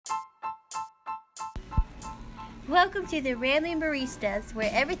Welcome to the Rambling Baristas, where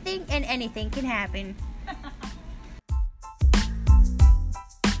everything and anything can happen.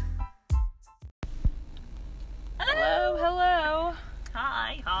 Hello.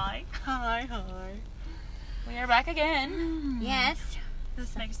 Hi. We are back again. Yes.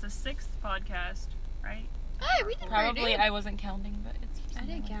 This makes the 6th podcast, right? Oh, we did Probably I wasn't counting, but it's. I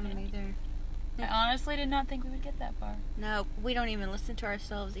didn't count them either. I honestly did not think we would get that far. No, we don't even listen to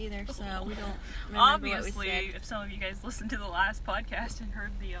ourselves either, so we don't remember Obviously, what we said. if some of you guys listened to the last podcast and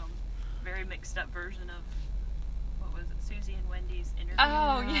heard the very mixed up version of, what was it, Susie and Wendy's interview.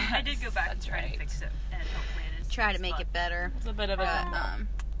 Oh, yeah. I did go back and That's try right. to fix it, and hopefully it is. Try to make it better. It's a bit of a But,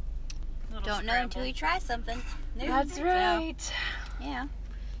 jumble. don't know until you try something new. That's right. So, yeah.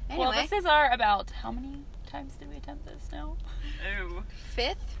 Anyway, Well, this is our about how many times did we attempt this now? Ooh.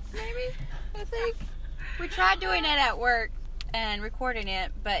 5th, maybe, I think. We tried doing it at work and recording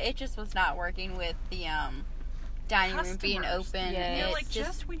it, but it just was not working with the dining room being Customers. open. Yeah. You know, It's like,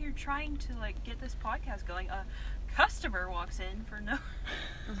 just when you're trying to, like, get this podcast going, a customer walks in for no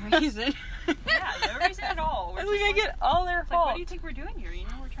reason. yeah, no reason at all. We're We just make it all their like, fault. what do you think we're doing here? You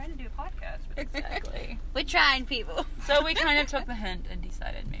know, we're trying to do a podcast. But Exactly. We're trying, people. So we kind of took the hint and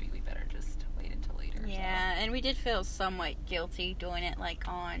decided maybe we better just wait until later. Yeah, and we did feel somewhat guilty doing it like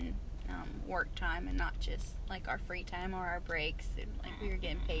on work time and not just like our free time or our breaks. And, like we were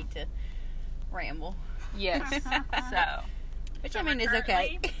getting paid to ramble, So. Yes. So. which So I mean we're is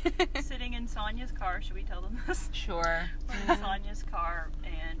okay. sitting in Sonia's car. Should we tell them this? Sure. We're in Sonia's car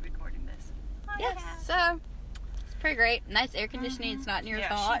and recording this. Yes, so it's pretty great. Nice air conditioning. It's not near as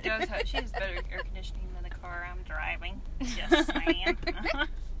hot. She does have, she has better air conditioning than the car I'm driving. Just saying.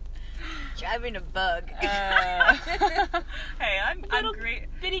 Driving a bug. Hey, I'm great.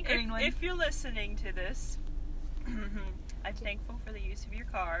 Bitty green one. If you're listening to this, I'm thankful for the use of your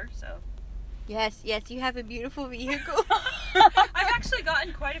car. So yes, you have a beautiful vehicle. I've actually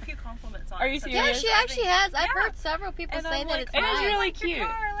gotten quite a few compliments on it. Are you so serious? Yeah, she actually has. I've Yeah. heard several people And say I'm that like, it's It is nice. really like your cute.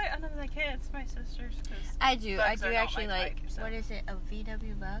 car. And I'm like, hey, it's my sister's. 'Cause I do bugs are not actually my like. type, so. What is it, a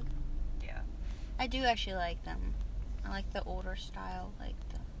VW Bug? Yeah. I do actually like them. I like the older style, like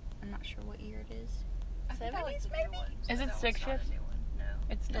the. I'm not sure what year it is. I think I like 70s the new maybe? ones, Is but it that stick one's not a shift? new one. No.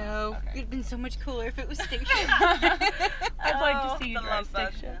 It's No, not. Okay. it'd been so much cooler if it was stick shift. I'd like to see you the drive love stick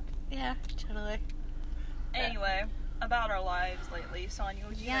bug. shift. Yeah, totally. Anyway, about our lives lately, Sonia,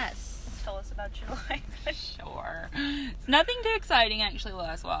 would you like Yes. to tell us about your life? Sure. It's nothing too exciting actually the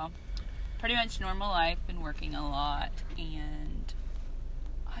last while. Pretty much normal life, been working a lot, and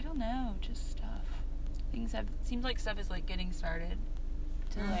I don't know, just stuff. Seems like stuff is like getting started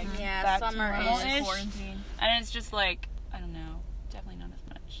to like Yeah, back summer to is normal-ish. quarantine. And it's just like, I don't know, definitely not as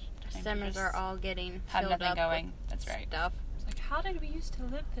much time to Summers just are all getting have filled nothing up going. with That's right. stuff. It's like, how did we used to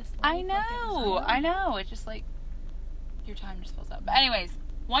live this life? I know. It's just like your time just fills up. But anyways,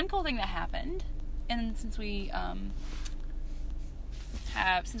 one cool thing that happened, and since we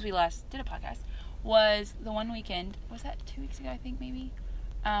last did a podcast, was the one weekend. Was that 2 weeks ago? I think maybe.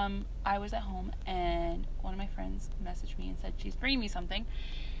 I was at home and one of my friends messaged me and said she's bringing me something,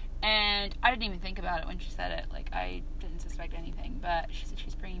 and I didn't even think about it when she said it. Like I didn't suspect anything, but she said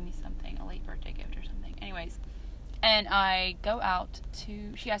she's bringing me something, a late birthday gift or something. Anyways. And I go out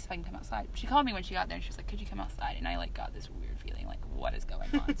to, she asked if I can come outside. She called me when she got there and she was like, could you come outside? And I like got this weird feeling like, what is going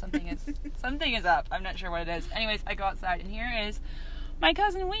on? Something is up. I'm not sure what it is. Anyways, I go outside and here is my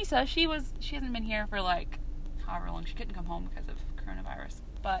cousin Lisa. She hasn't been here for like however long. She couldn't come home because of coronavirus.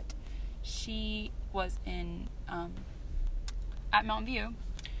 But she was in, at Mountain View.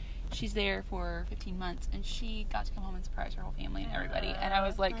 She's there for 15 months, and she got to come home and surprise her whole family and everybody. And I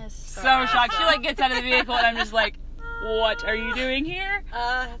was like, That's so so shocked. She like gets out of the vehicle, and I'm just like, what are you doing here?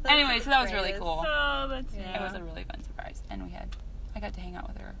 Anyway, so that was really cool. Oh, that's Yeah. It was a really fun surprise, and I got to hang out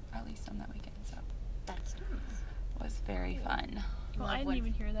with her at least on that weekend, so That's nice. it was very fun. Well, I didn't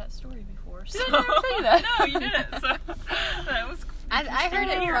even hear that story before. So. Did I never tell you that? No, you didn't. So that was. I heard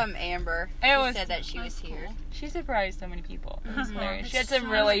it Here. from Amber. It She was- said that she was that's here. cool. She surprised so many people. It was Mhm. hilarious. She had It's some so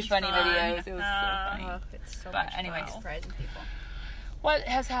really much funny fun. videos. It was so funny. Oh, it's so But much anyways. fun surprising people. What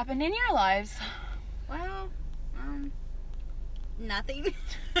has happened in your lives? Well, nothing.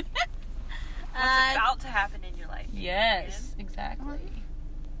 What's about to happen in your life? Yes, exactly.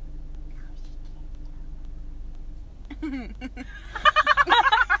 Never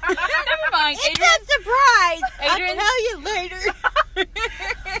Never mind. It's a surprise. Adrian's- I'll tell you later.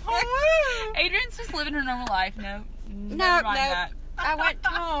 Adrian's just living her normal life. No, No, never mind no. that. I went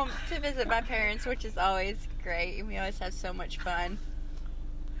home to visit my parents, which is always great, and we always have so much fun.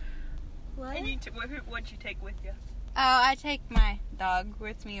 What? And what'd you take with you? I take my dog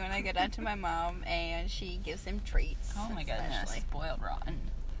with me when I go down to my mom, and she gives him treats. Oh my goodness, especially. spoiled rotten.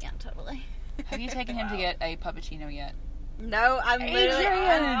 Yeah, totally. Have you taken him to get a puppuccino yet? No, I'm literally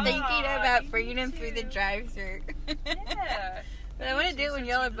Adrian! thinking about You bringing him need through the to. drive-thru. Yeah. But I want to do it when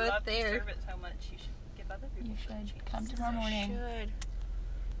y'all are both there. You serve it so much, you should give other people You a should chance. come tomorrow morning. Should.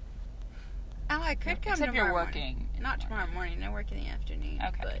 Oh, I could come Except tomorrow you're morning. working. in the Not morning. tomorrow morning. I work in the afternoon.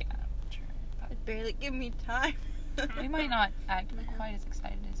 Okay, But yeah, true. it'd barely give me time. We might not act quite as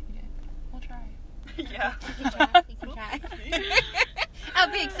excited as you did. We'll try. Yeah. You can try. You can try.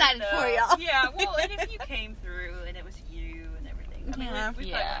 I'll be excited for y'all. Yeah, well, and if you came through and it was you and everything. I mean, Yeah. we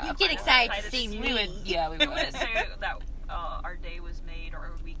Yeah. probably You wouldn't get find excited out to see how me. We would, yeah, we We wouldn't would. say that our day was made or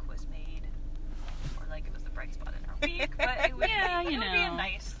our week was made, or like it was the bright spot in our week. But it would, Yeah, be, you it would be a know.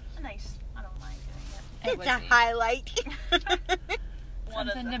 nice. I don't mind doing It It's would a be. highlight. it. One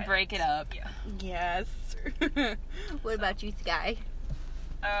of Something the to break it highlights. up. Yeah. Yes. What about you, Sky?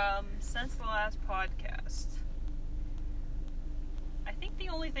 Since the last podcast, I think the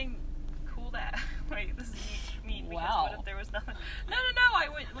only thing cool that wait, this is mean because Wow. what if there was nothing? No. I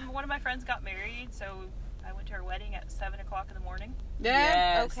went when one of my friends got married, so I went to her wedding at 7:00 in the morning.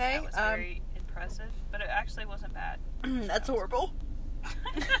 Yes. Okay. That was very impressive, but it actually wasn't bad. That's horrible.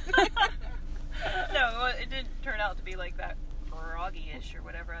 No, it didn't turn out to be like that groggy-ish or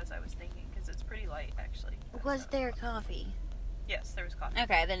whatever as I was thinking, because it's pretty light actually. Was there coffee? Yes, there was coffee.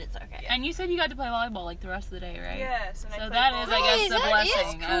 Okay, then it's okay. And you said you got to play volleyball like the rest of the day, right? Yes, and I So played that is, I volleyball. guess, Hey, the that is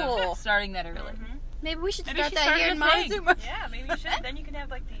blessing cool. of starting that early. Mhm. Maybe we should Maybe start she that started here a in my thing. Zoom. Yeah, maybe you should. Then you can have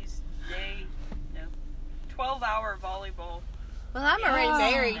like these day, 12-hour volleyball. Well, I'm already Oh.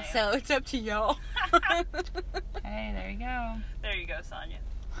 married, so it's up to y'all. Hey, there you go. There you go, Sonia.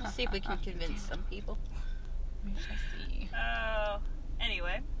 Let's see if we can convince some people. We shall see.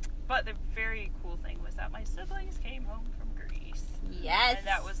 Anyway, but the very cool thing was that my siblings came home from Greece. Yes. And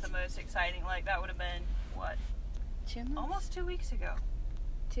that was the most exciting. Like, that would have been, what, 2 months? almost 2 weeks ago.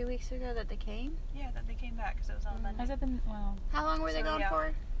 2 weeks ago that they came. Yeah, that they came back because it was on a Monday. Has it been, well, How long were they So, gone yeah.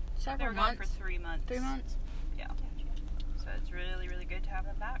 for? They Several were gone months. for 3 months. 3 months. Yeah. So it's really, really good to have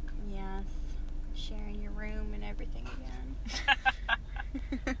them back. Yes. Sharing your room and everything again.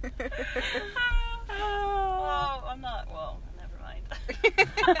 Well, I'm not. Well, never mind.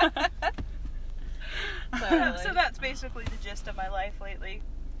 So that's basically the gist of my life lately.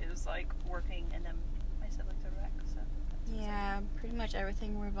 Is like working, and then my siblings are back. So that's Yeah, pretty much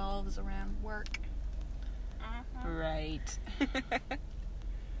everything revolves around work. exciting. right. But-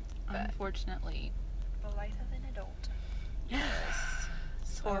 Unfortunately. The life of an adult. Yes.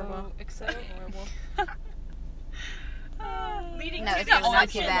 So horrible. exciting. Horrible. Leading No, to it's the not too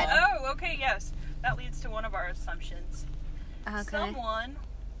assumption. bad. Oh, okay, yes. That leads to one of our assumptions. Okay. Someone,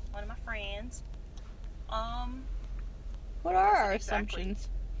 one of my friends, What are our Exactly. assumptions?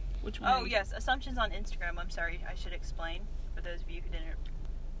 Which one? oh yes, assumptions on Instagram. I'm sorry, I should explain for those of you who didn't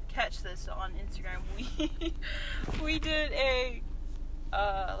catch this on Instagram. We did a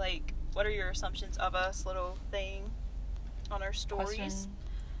like, what are your assumptions of us little thing on our stories. Question.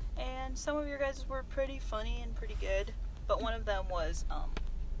 And some of your guys were pretty funny and pretty good, but one of them was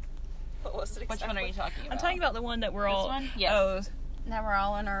what was it exactly? Which one are you talking about? I'm talking about the one that we're This all. one? Yes. Oh, Now we're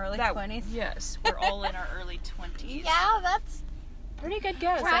all in our early that 20s. Yes, we're all in our early 20s. Yeah, that's Pretty good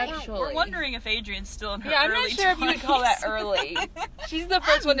guess, Right. actually. We're wondering if Adrian's still in her Yeah, I'm early not sure 20s. if you would call that early. She's the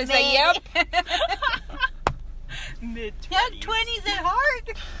first one to say, yep. Mid 20s. Yeah, 20s at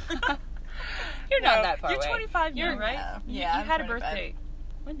heart. You're not that far You're away. 25 now, You're- right? Yeah, You I'm had a 25. birthday.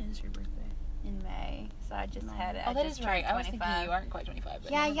 When is your birthday? In May, so I just had it. Oh, I that just is right. turned I was thinking 25. you aren't quite 25.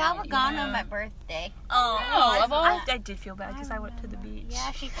 But Yeah, never y'all mind. were gone Yeah. on my birthday. Oh, No, of all- I did feel bad because I went to the beach.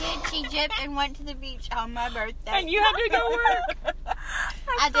 Yeah, she did. She dipped and went to the beach on my birthday. And you had to go work.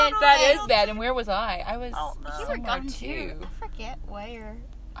 I did. That is bad. And where was I? I was Oh, no. You were somewhere gone too. too. I forget where.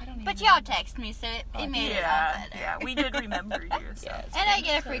 I don't even But y'all know. text me, so it Oh, made it all Yeah, better. yeah, we did remember you. So. Yes. And I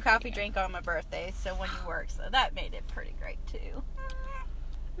get a free coffee drink on my birthday, so when you work, so that made it pretty great too.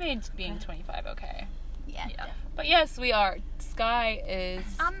 Made being 25 okay. Yeah. Yeah. But yes, we are. Sky is.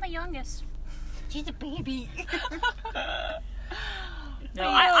 I'm the youngest. She's a baby. No,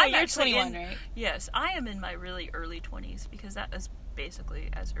 I'm you're actually 21, in, right? Yes, I am in my really early 20s because that is basically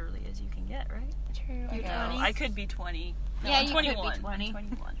as early as you can get, right? True. I You're guess. 20? I could be 20. No, Yeah, I'm you could be 21. 20. I'm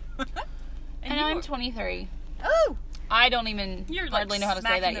 21. And you I'm were- 23. Oh, I don't even You're, like, hardly know how to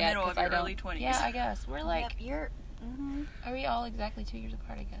smack say that in the yet. middle 'cause of your I don't. early 20s. Yeah, I guess. We're like, yep, you're. Mm-hmm. are we all exactly 2 years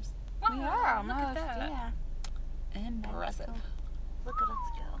apart, I guess? We Wow, are look almost. at that. Yeah. Impressive. Look at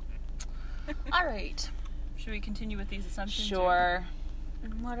us go. All right. Should we continue with these assumptions? Sure.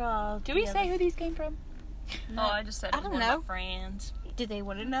 What all? Do we say who these came from? Oh, I just said it I was don't one know. of my friends. Do they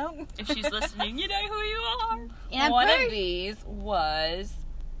want to know? If she's listening, you know who you are. Yeah, One of these was,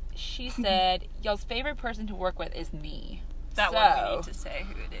 she said, y'all's favorite person to work with is me. That So, one we need to say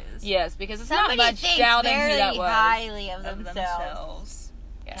who it is. Yes, because it's Somebody not much thinks doubting very who that was. highly of Of themselves. themselves.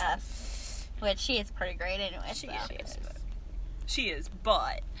 Yes. Which she is pretty great anyway. She so. is. She is,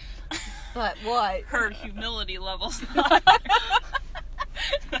 but But what? her humility level's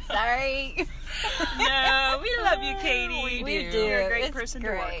Sorry. No, we love you, Katie. We do. You're a great It's person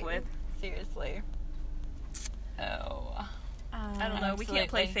great. to work with. Seriously. Oh. I don't know. We can't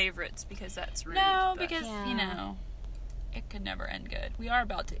play Absolutely. favorites because that's rude. No, but- because, you know, it could never end good. We are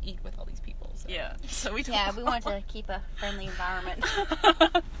about to eat with all these people. So. Yeah. So we don't. Yeah, we want to keep a friendly environment.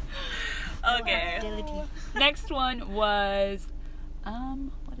 Okay. Hostility. Next one was,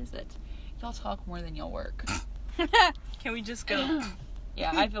 what is it? Y'all talk more than y'all work. Can we just go?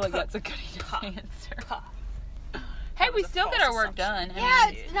 Yeah, I feel like that's a good enough answer. Hey, That we was a still get false our work assumption. done. I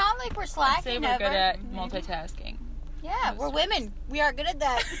Yeah, mean, it's not like we're I'd say slacking we're ever. good at multitasking. Yeah, we're women. We are good at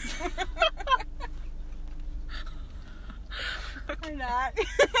that. We're not.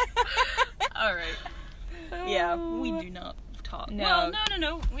 All right. Yeah, we do not talk. No. Well,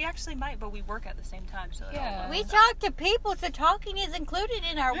 no. We actually might, but we work at the same time, so it all Yeah. works We out. talk to people, so talking is included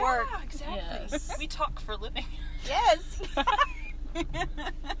in our work. Yeah, exactly. Yes. We talk for a living. Yes.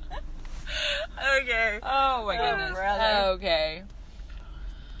 Okay. Oh my goodness. brother. Okay.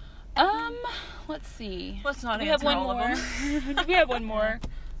 Let's see. Let's not Do we have answer one all more? of them. Do we have one more?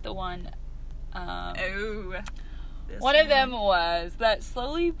 The one. Oh. This One of them was that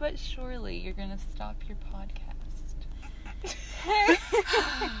slowly but surely you're gonna stop your podcast.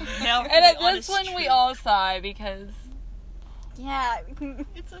 Now, for And the at this honest one we truth. all sigh because Yeah.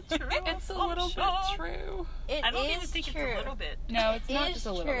 It's a true. it's a little bit true. It I don't even is think true. it's a little bit. No, it's It not is just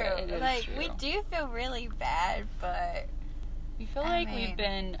a little true. bit. It is like true. we do feel really bad, but We feel I like mean- we've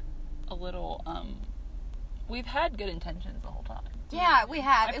been a little we've had good intentions the whole time. yeah, we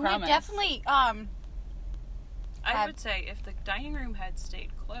have, I and we promise. definitely I would say if the dining room had stayed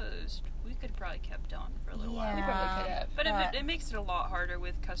closed, we could have probably kept on for a little We while. probably could have. But But- it makes it a lot harder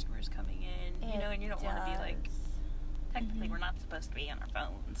with customers coming in, you know, and you don't want to be like, technically we're not supposed to be on our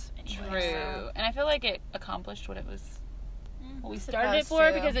phones anyway. True. So. And I feel like it accomplished what it was what we Supposed started it for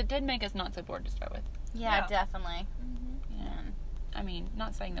to. because it did make us not so bored to start with. yeah, Yeah. definitely. Yeah. I mean,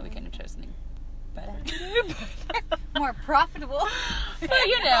 not saying that we couldn't have chosen something better. More profitable. But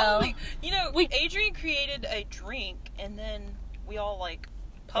you know, Probably. You know, Adrian created a drink, and then we all like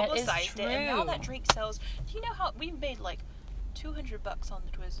That is publicized it, and now true. that drink sells. Do you know how we've made like $200 on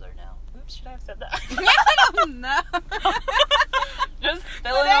the Twizzler now? Oops, should I have said that? No. just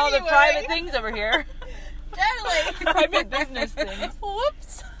spilling all the anyway. private things over here. Totally. Private business things.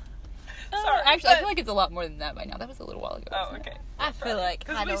 Whoops. Sorry. Actually, I feel like it's a lot more than that by now. That was a little while ago. Oh, wasn't it? okay. I feel like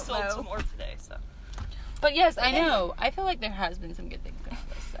Because I we don't sold know. some more today, so. But yes, I know. I feel like there has been some good things going on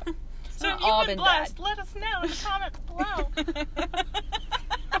with this. So. So not if you've all been been blessed, bad. let us know in the comments below.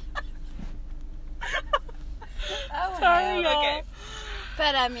 Oh, Sorry, hell. y'all. Okay.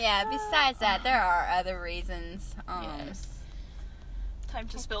 But yeah. Besides that, there are other reasons. Yes. Time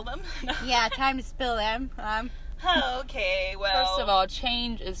to spill them? No. Yeah, time to spill them. Okay, well. First of all,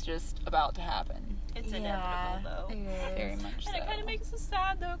 change is just about to happen. it's yeah, inevitable, though. it Very is. much so. And it kind of makes us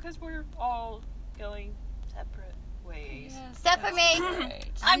sad, though, because we're all going separate ways. Yes, Except for that's me. right.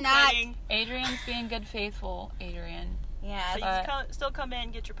 I'm not. quitting. Adrian's being good, faithful. Adrian. Yeah, So you But- can still come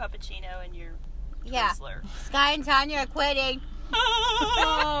in, get your puppuccino and your yeah. Twizzler. Sky and Tanya are quitting.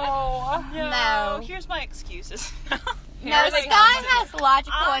 Oh. No. Here's my excuses. No, Here they Sky come. has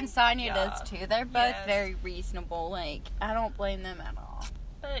logical I'm- and Sonya yeah. does too. They're both Yes. very reasonable. Like, I don't blame them at all.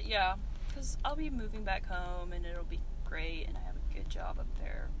 But yeah, because I'll be moving back home and it'll be great, and I have a good job up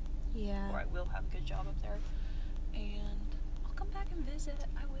there, or Yeah. I will have a good job up there, and I'll come back and visit.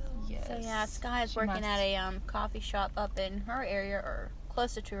 I will. Yes. So yeah, Sky is She working must. at a coffee shop up in her area or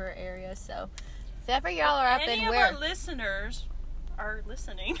closer to her area. So if ever y'all are up Any in of where, our listeners are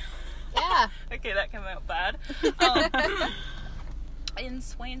listening. yeah, Okay, that came out bad. In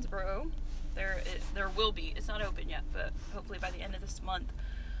Swainsboro, there will be. It's not open yet, but hopefully by the end of this month.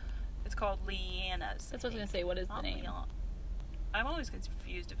 It's called Leanna's. That's what I was going to say. What is the Not name? Leon. I'm always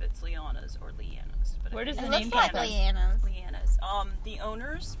confused if it's Leanna's or Leanna's. But Where does it the looks name like come from? Leanna's. Leanna's. The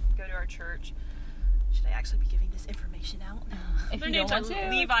owners go to our church. Should I actually be giving this information out? If Their you names don't are want to.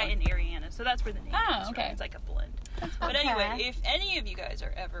 Levi and Ariana, so that's where the name Oh, comes okay. from. It's like a blend. But Okay. anyway, if any of you guys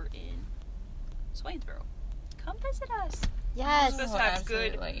are ever in Swainsboro, come visit us. Yes. Supposed Oh, to have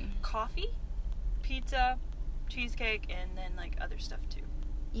good absolutely. coffee, pizza, cheesecake, and then like other stuff too.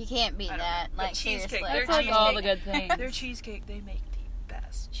 You can't beat I don't that. know. But Like, cheesecake, seriously. their That's like all the cheesecake- good things. Their cheesecake, they make the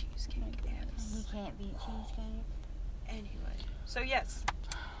best cheesecake. You can't beat cheesecake. Anyway, so yes,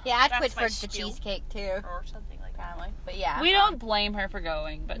 Yeah, I'd That's quit my for the spiel. cheesecake too. or something like that. Probably. But yeah. We don't blame her for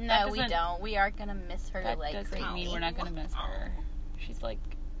going, but that No, we doesn't- don't. We are gonna miss her That like doesn't crazy. mean we're not gonna miss her. She's like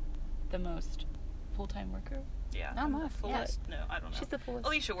the most full-time worker. Yeah, Not I'm the much, fullest. No, I don't know. She's the fullest.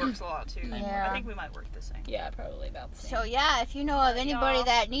 Alicia works a lot too. Yeah. I think we might work the same. Yeah, probably about the same. So yeah, if you know of anybody y'all.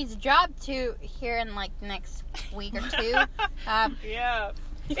 that needs a job to here in like the next week or two, Yeah.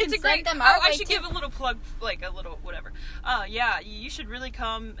 you It's can a great. send them Oh, our I way should too. give a little plug, like a little whatever. Yeah, you should really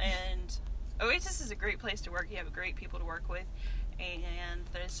come, and Oasis is a great place to work. You have great people to work with, and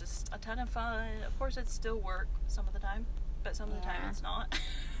there's just a ton of fun. Of course, it's still work some of the time, but some of the time Yeah. it's not.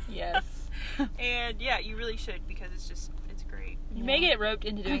 Yes. And yeah, you really should, because it's great. You may get roped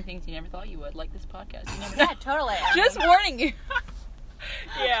into doing things you never thought you would, like this podcast. You never know. Yeah, totally. I Just mean, warning you.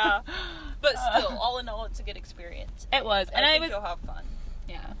 Yeah, but still, all in all, it's a good experience. It was, and I think was. you'll have fun.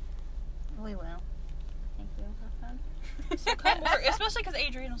 Yeah. we will. Thank you. Have fun. So come work, especially because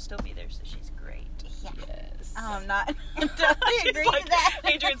Adrienne will still be there, so she's great. Yeah. Yes. I'm not. Totally She's agree like, to that.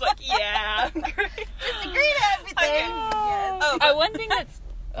 Adrienne's like, yeah, I'm great. Just agree to everything. Okay. Yes. Oh, one thing that's.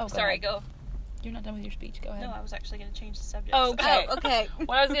 Oh, sorry, go. ahead. go. You're not done with your speech. Go ahead. No, I was actually going to change the subject. Oh, okay. Oh, okay.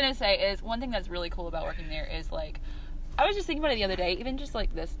 What I was gonna say is one thing that's really cool about working there is like, I was just thinking about it the other day. Even just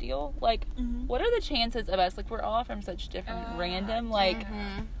like this deal, like, Mhm. what are the chances of us? Like, we're all from such different, random. Like,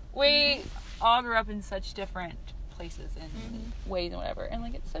 Mhm. we all grew up in such different places and ways and whatever. And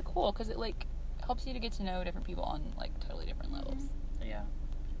like, it's so cool because it like helps you to get to know different people on like totally different levels. Yeah.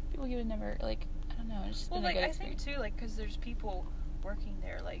 People you would never like. I don't know. It's just Well, been a like, good I think experience. too, like, because there's people working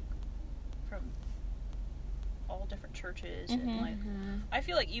there, like, from all different churches, and Mhm. like, I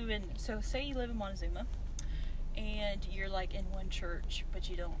feel like even, so say you live in Montezuma, and you're like in one church, but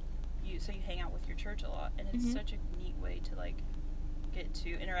you don't, so you hang out with your church a lot, and it's Mhm. such a neat way to like get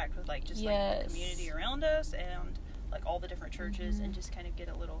to interact with like just like Yes. the community around us, and like all the different churches, Mhm. and just kind of get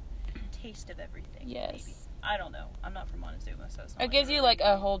a little taste of everything. Yes. Maybe. I don't know. I'm not from Montezuma, so it's not. It gives you really like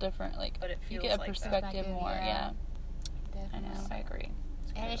a whole different like. But it You feels get a like that. perspective Perspective, more. yeah. Yeah. I know. I agree.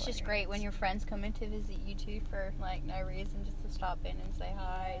 And it's just great when your friends come in to visit you too for like no reason, just to stop in and say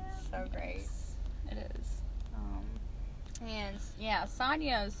hi. It's so great. Yes, it is. And yeah,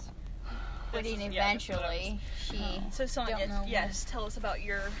 Sonia's quitting This is- yeah, this is what I eventually. She So Sonia, Don't know yes, tell us about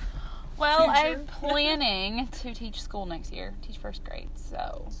your. Well, Future. I'm planning to teach school next year, teach first grade.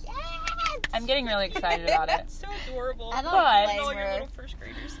 So yes! I'm getting really excited about it. So adorable. I don't But- blame all your her. little first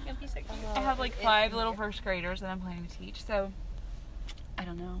graders. It's gonna be so cute. I have like 5 little first graders that I'm planning to teach. So I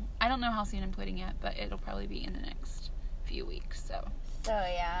don't know. I don't know how soon I'm quitting yet, but it'll probably be in the next few weeks. So So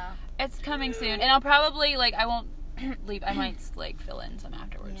yeah. it's coming soon, and I'll probably like I won't leave. I might like fill in some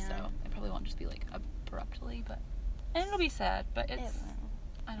afterwards. Yeah. So it probably won't just be like abruptly, but and it'll be sad, but it's.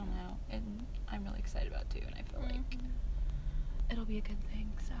 I don't know, and I'm really excited about it too, and I feel like it'll be a good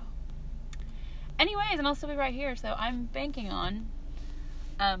thing. So, anyways, and I'll still be right here. So I'm banking on.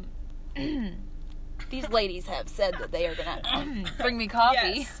 These ladies have said that they are gonna bring me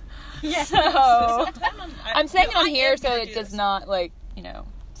coffee. Yes. So I'm saying it on here so it does not like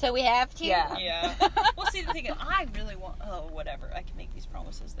So we have to. Yeah. Yeah. Well, see, the thing is, I really want. Oh, whatever. I can make these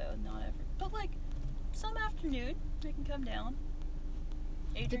promises though. Not ever. But like, some afternoon, I can come down.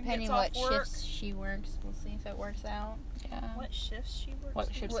 Adrian Depending gets what off work. shifts she works, we'll see if it works out. Yeah. What shifts she works? What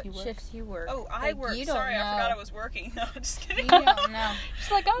in? shifts What you work? shifts you work? Oh, I Like, work. you don't Sorry, I know. forgot I was working. No, I'm just kidding. You don't know.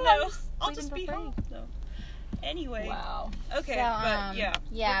 She's like, oh, No, I'm I'll leaving just for be free. home. No. Anyway. Wow. Okay, So, but yeah,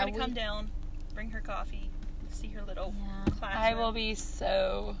 yeah, we're gonna come down, bring her coffee, see her little Yeah. classroom. I will be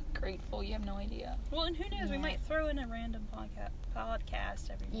so grateful. You have no idea. Well, and who knows? We Yeah. might throw in a random podcast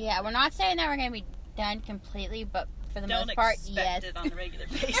every now. Yeah, we're not saying that we're gonna be done completely, but for the Don't most part, expect yes, it on a regular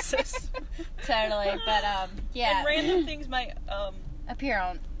basis. totally. But yeah, And random things might appear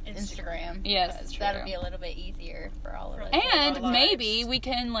on Instagram. Instagram. Yes, because true. that'll be a little bit easier for all of For us. all And our lives. maybe we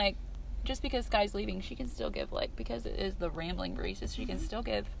can like, just because Sky's leaving, she can still give like, because it is the Rambling Baristas, she can still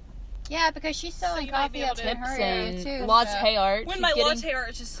give Yeah, because she's selling you might be coffee able up to in tips her area and too. latte art. When She's my getting- latte art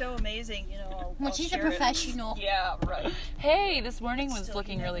is just so amazing, When I'll she's a share it. professional. Yeah, right. Hey, this morning was Still,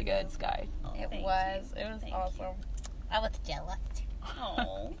 looking you really never good, know. Sky. Oh, It thank was. you. It was Thank awesome. I was jealous. Oh,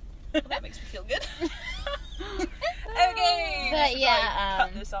 well, that makes me feel good. Okay. But we should yeah,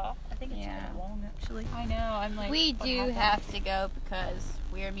 probably cut this off. I think it's yeah. kind of long, actually. I know. I'm like, We what do happened? have to go because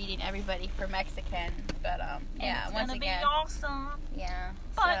we're meeting everybody for Mexican. But yeah, it's once gonna again, be awesome. yeah.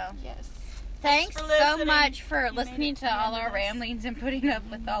 But- So Yes. thanks for so listening. much for You made listening it to to the all end our of this. ramblings and putting up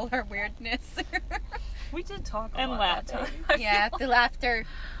with all our weirdness. We did talk a And lot laugh. that time. Yeah, the laughter.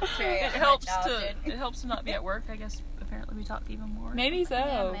 It helps to not be at work. I guess apparently we talk even more. Maybe so.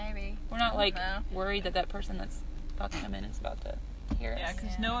 Yeah, maybe. We're not like know. worried that person that's about to come in is about to hear us. Yeah, because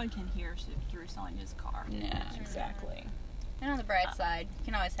Yeah. no one can hear through Sonya's car. Yeah, exactly. And on the bright side, you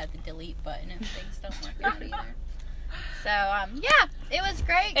can always have the delete button if things don't work out either. So, yeah, it was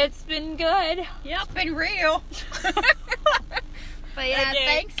great. It's been good. Yep. It's been real. But yeah, Okay.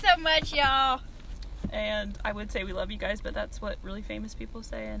 thanks so much, y'all. And I would say we love you guys, but that's what really famous people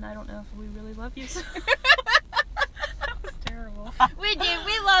say, and I don't know if we really love you. So. That was terrible. We do.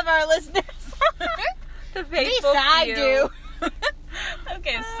 We love our listeners. The At least I do.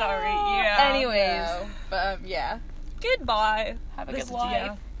 Okay, sorry. Yeah. Anyways. No, but, yeah. Goodbye. Have a This good is- life.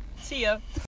 yeah. See ya.